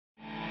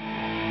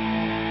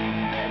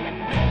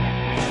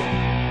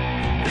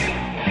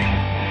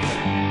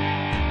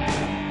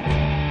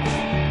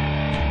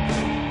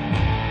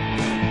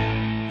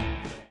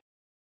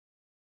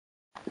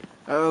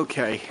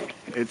Okay,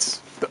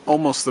 it's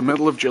almost the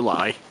middle of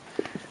July,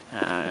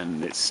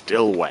 and it's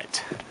still wet.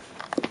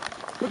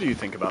 What do you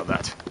think about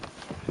that?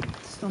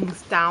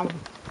 Thumbs down.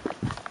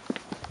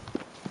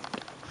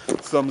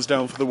 Thumbs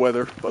down for the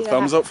weather, but yeah.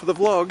 Thumbs up for the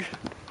vlog.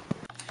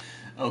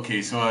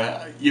 Okay,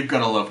 so you've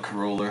gotta love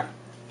Corolla.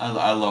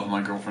 I love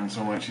my girlfriend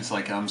so much. It's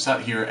like I'm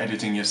sat here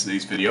editing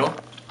yesterday's video,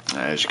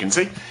 as you can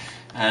see,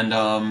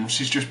 and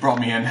she's just brought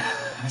me in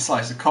a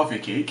slice of coffee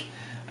cake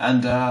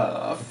and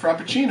a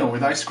frappuccino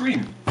with ice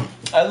cream.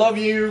 I love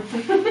you.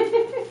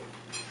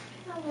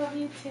 I love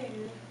you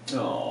too.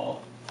 Aww.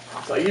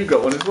 So you've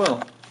got one as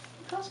well.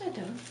 Of course I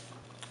do.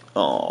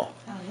 Aww.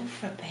 I love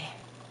frappe.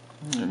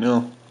 I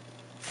know.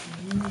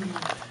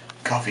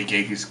 Coffee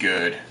cake is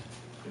good.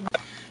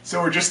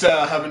 So we're just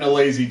having a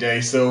lazy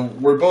day, so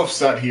we're both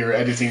sat here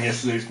editing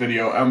yesterday's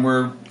video, and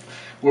we're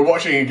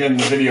watching again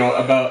the video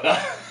about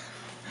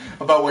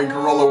about when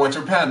Corolla wet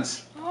her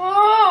pants.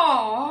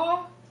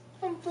 Oh,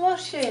 I'm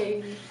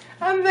blushing.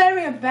 I'm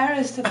very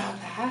embarrassed about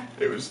that.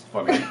 It was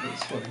funny. It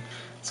was funny.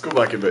 Let's go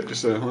back a bit,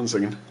 just 1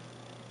 second.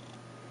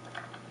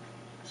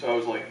 So I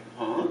was like,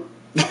 huh?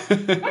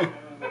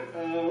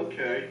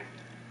 Okay.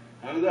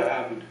 How did that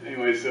happen?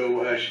 Anyway,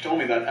 so she told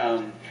me that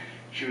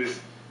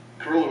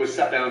Corolla was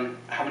sat down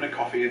having a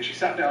coffee, and she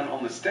sat down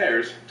on the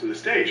stairs to the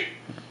stage,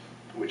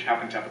 which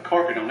happened to have a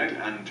carpet on it,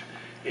 and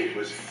it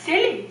was...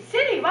 Silly!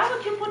 Why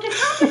would you put a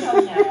carpet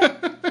on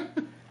there?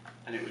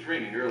 And it was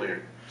raining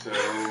earlier, so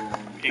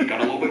it got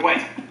a little bit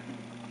wet.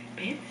 A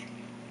bit?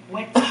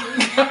 Wet?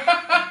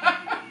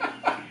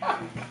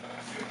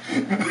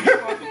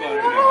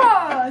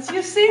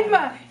 You see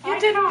you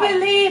didn't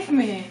believe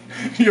me.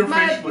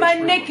 My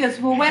knickers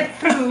were wet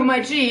through, my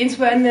jeans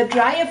were in the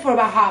dryer for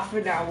about half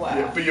an hour.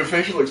 Yeah, but your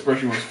facial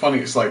expression was funny.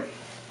 It's like,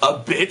 a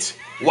bit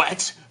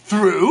wet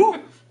through?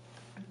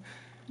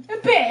 A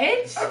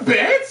bit? A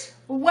bit?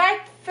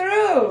 Wet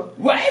through.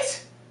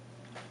 Wet?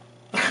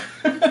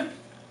 Yeah.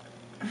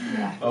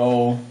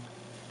 Oh.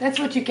 That's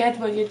what you get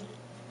when you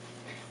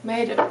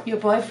made your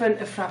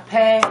boyfriend a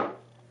frappe,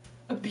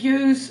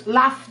 abuse,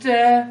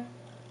 laughter.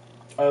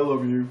 I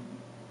love you.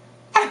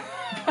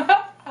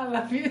 I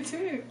love you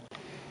too.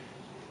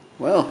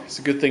 Well, it's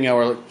a good thing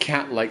our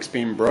cat likes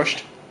being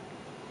brushed.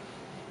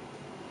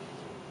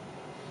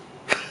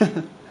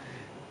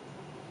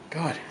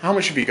 God, how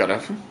much have you got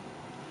of him?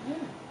 Yeah.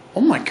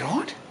 Oh my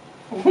God.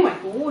 Oh my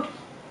God.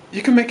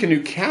 You can make a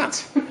new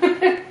cat.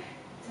 Totally.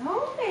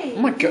 Oh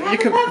my God,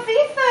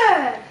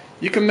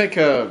 you can make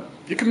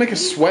a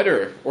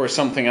sweater or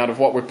something out of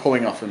what we're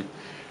pulling off him.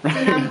 Right?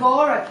 An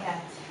Angora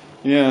cat.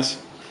 Yes.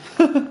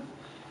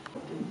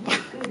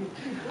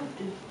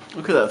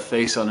 Look at that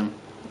face on him.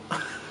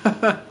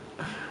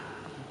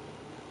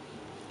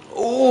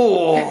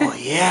 Oh,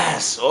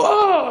 yes.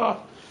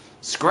 Oh,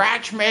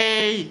 scratch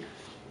me.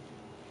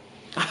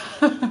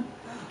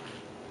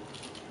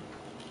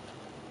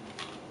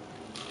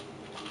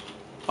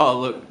 Oh,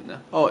 look.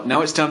 Oh,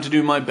 now it's time to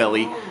do my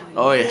belly.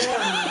 Oh, yes.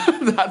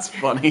 That's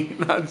funny.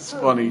 That's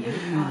funny.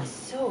 You are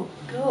so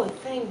good.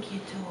 Thank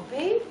you,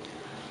 Toby.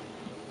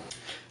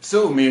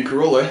 So, me and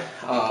Corolla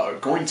are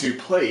going to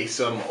play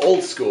some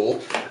old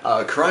school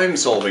crime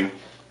solving.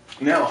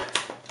 Now,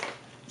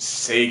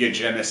 Sega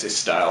Genesis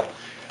style.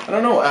 I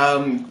don't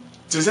know,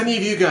 does any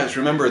of you guys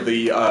remember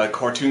the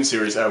cartoon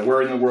series,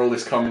 Where in the World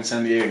is Carmen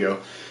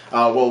Sandiego?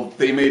 Well,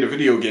 they made a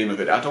video game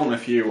of it. I don't know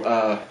if you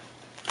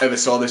ever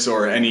saw this,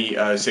 or any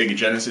Sega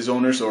Genesis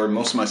owners, or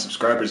most of my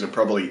subscribers have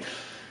probably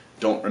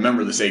don't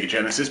remember the Sega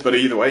Genesis, but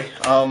either way.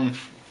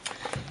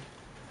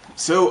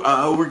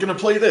 So, we're gonna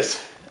play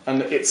this.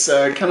 And it's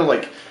kind of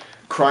like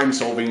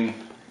crime-solving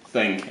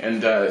thing,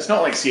 and it's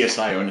not like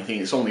CSI or anything.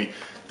 It's only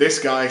this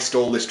guy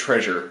stole this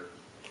treasure.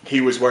 He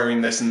was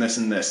wearing this and this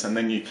and this, and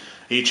then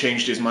he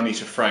changed his money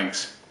to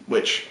francs,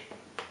 which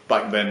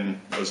back then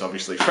was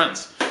obviously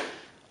France.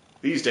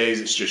 These days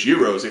it's just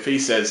euros. If he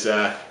says,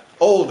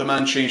 "Oh, the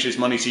man changed his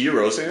money to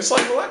euros," and it's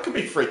like, well, that could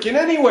be freaking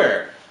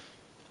anywhere.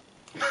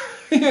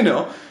 You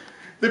know,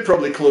 they'd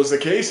probably close the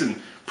case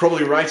and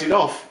probably write it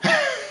off.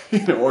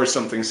 You know, or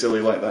something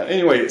silly like that.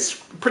 Anyway, it's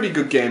a pretty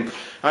good game.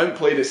 I haven't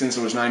played it since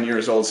I was 9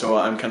 years old, so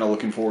I'm kind of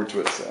looking forward to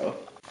it, so...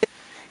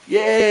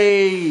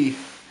 Yay!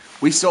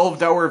 We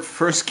solved our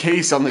first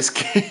case on this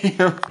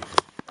game.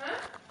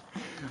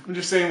 I'm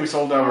just saying we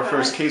solved our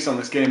first case on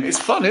this game. It's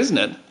fun, isn't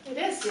it? It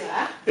is,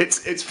 yeah.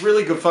 It's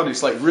really good fun.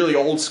 It's like really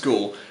old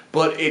school,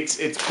 but it's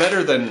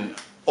better than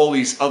all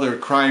these other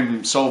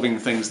crime-solving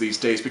things these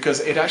days,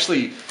 because it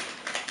actually...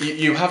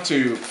 You have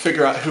to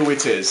figure out who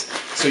it is,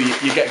 so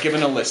you get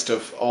given a list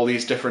of all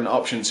these different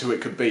options who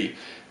it could be,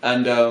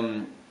 and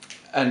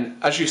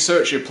as you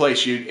search your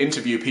place, you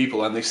interview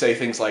people, and they say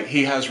things like,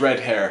 he has red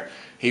hair,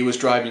 he was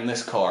driving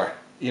this car,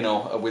 you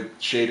know, with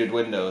shaded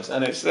windows,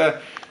 and it's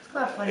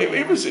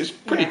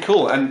pretty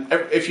cool, and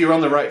if you're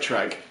on the right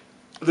track,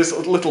 this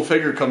little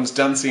figure comes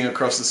dancing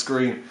across the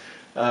screen.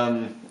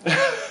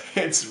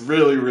 It's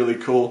really, really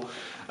cool.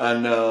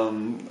 And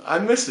I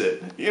miss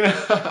it. You know,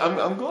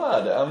 I'm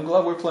glad. I'm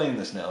glad we're playing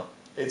this now.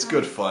 It's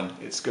good fun.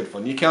 It's good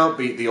fun. You can't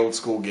beat the old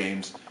school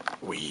games.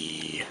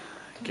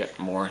 get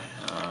more.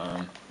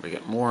 We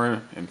get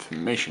more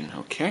information.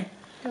 Okay.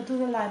 Go to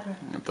the library.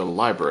 The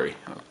library.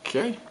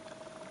 Okay.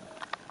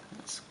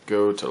 Let's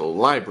go to the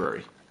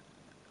library.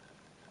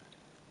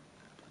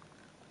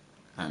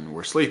 And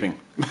we're sleeping.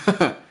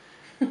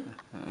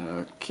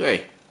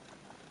 Okay.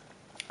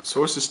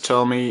 Sources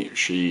tell me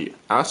she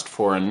asked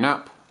for a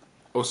nap.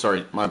 Oh,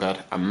 sorry, my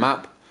bad. A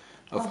map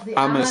of the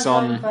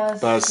Amazon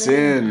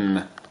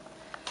basin.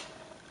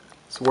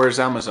 So where's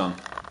Amazon?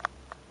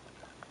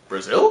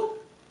 Brazil?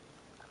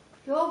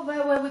 Go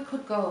where we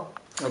could go.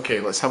 Okay,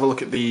 let's have a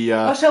look at the...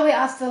 Or shall we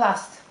ask the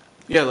last?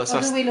 Yeah, let's or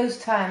ask... do we lose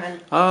time?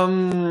 And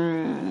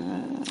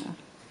I'm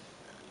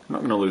not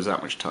going to lose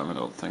that much time, I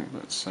don't think.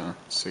 Let's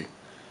see.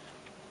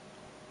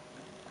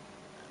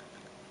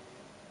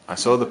 I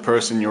saw the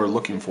person you were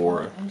looking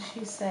for. And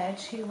she said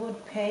she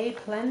would pay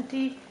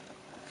plenty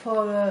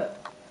for a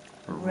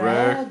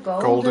rare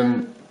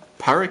golden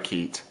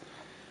parakeet.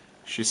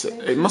 She said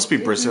it must be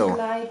Brazil.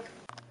 Like...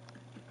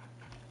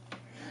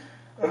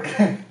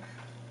 Okay.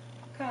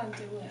 Can't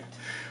do it.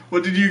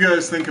 What did you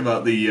guys think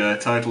about the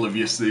title of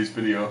yesterday's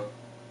video?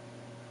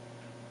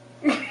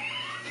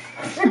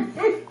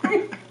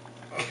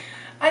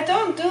 I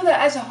don't do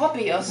that as a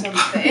hobby or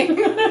something.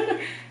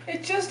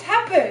 It just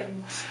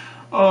happened.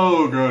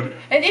 Oh god.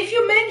 And if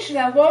you mention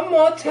that one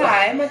more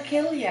time, I'll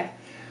kill you.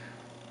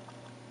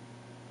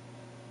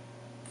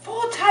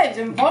 4 times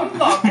in one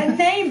block and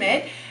name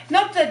it.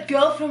 Not that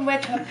girlfriend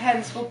wet her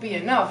pants would be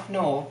enough,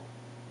 no.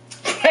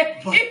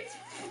 It's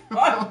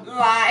one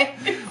lie.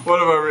 What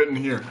have I written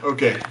here?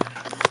 Okay.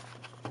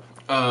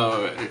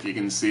 If you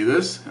can see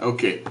this.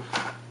 Okay.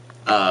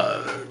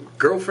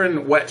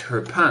 Girlfriend wet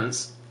her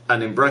pants,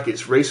 and in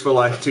brackets, Race for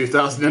Life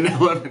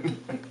 2011.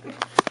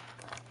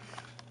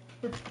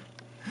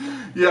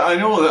 Yeah, I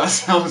know what that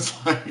sounds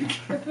like.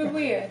 A bit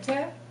weird,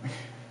 eh?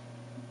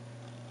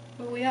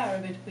 But we are a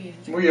bit weird.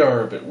 We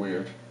are a bit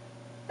weird.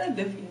 I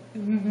love you.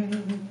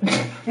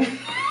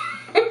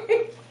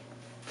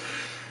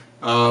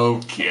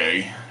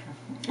 Okay.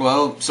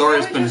 Well, sorry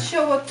it's been... just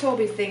show what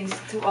Toby thinks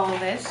to all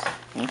this.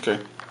 Okay.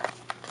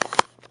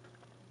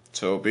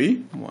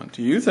 Toby, what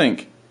do you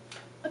think?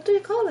 What do you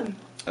call him?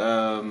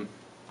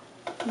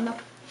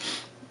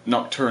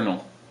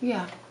 Nocturnal.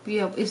 Yeah.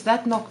 Is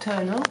that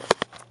nocturnal?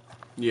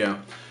 Yeah.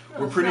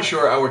 We're pretty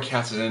sure our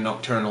cat is a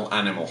nocturnal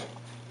animal.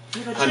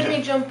 But shouldn't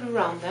he jump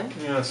around then?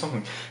 Yeah,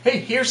 something. Hey,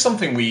 here's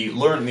something we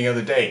learned the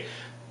other day.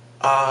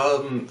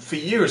 For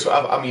years,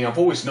 I've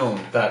always known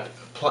that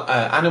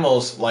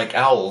animals like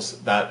owls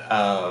that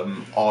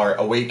are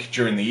awake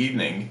during the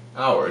evening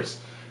hours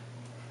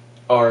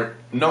are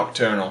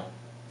nocturnal.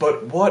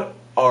 But what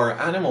are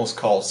animals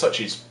called,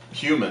 such as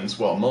humans,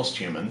 well, most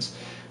humans,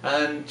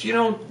 and, you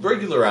know,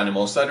 regular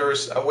animals that are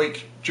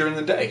awake during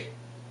the day?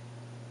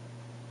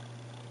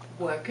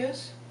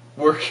 Workers?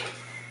 Work.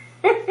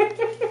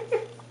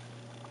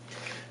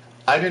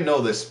 I didn't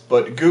know this,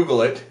 but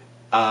Google it.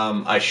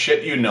 I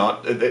shit you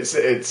not.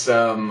 It's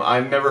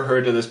I've never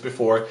heard of this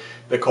before.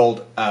 They're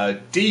called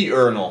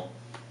diurnal.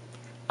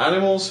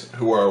 Animals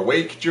who are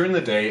awake during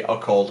the day are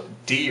called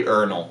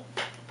diurnal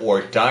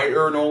or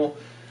diurnal.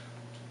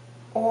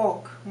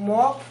 Orc.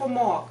 Mork for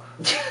mork.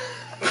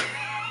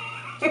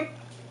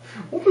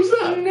 What was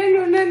that?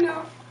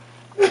 No.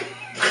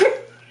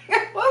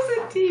 That was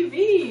a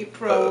TV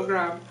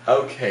program.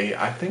 Okay,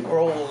 I think we're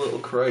all a little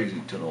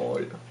crazy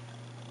tonight.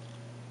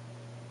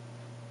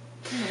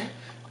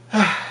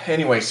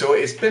 Anyway, so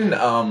it's been,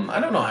 I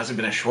don't know, has it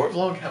been a short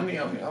vlog? How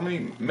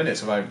many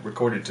minutes have I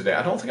recorded today?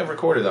 I don't think I've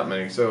recorded that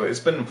many, so it's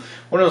been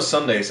one of those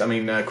Sundays. I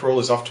mean,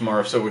 Corolla's off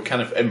tomorrow, so we've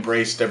kind of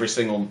embraced every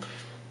single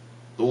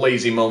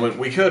lazy moment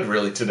we could,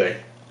 really, today.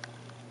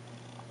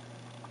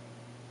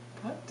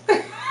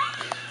 What?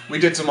 We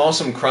did some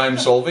awesome crime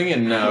solving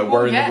in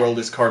Where in the World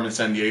is Carmen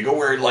Sandiego.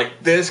 We're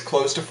like this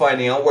close to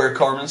finding out where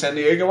Carmen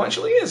Sandiego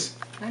actually is.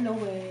 I know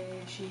where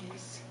she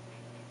is.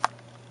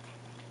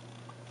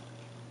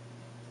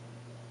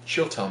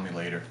 She'll tell me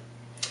later.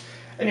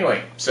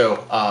 Anyway, so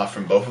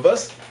from both of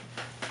us.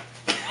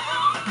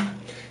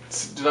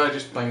 Did I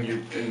just bang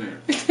you in there?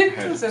 It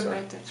doesn't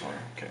matter. Sorry.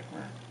 Okay.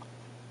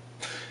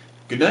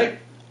 Good night.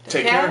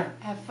 Take care.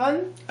 Have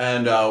fun.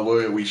 And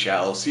we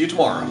shall see you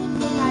tomorrow.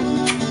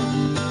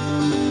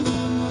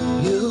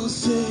 You'll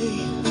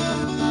say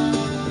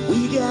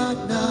we got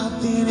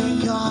nothing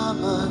in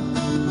common,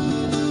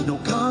 no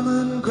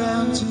common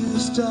ground to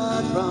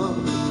start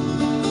from.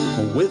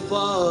 We're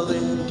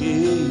falling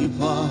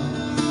apart.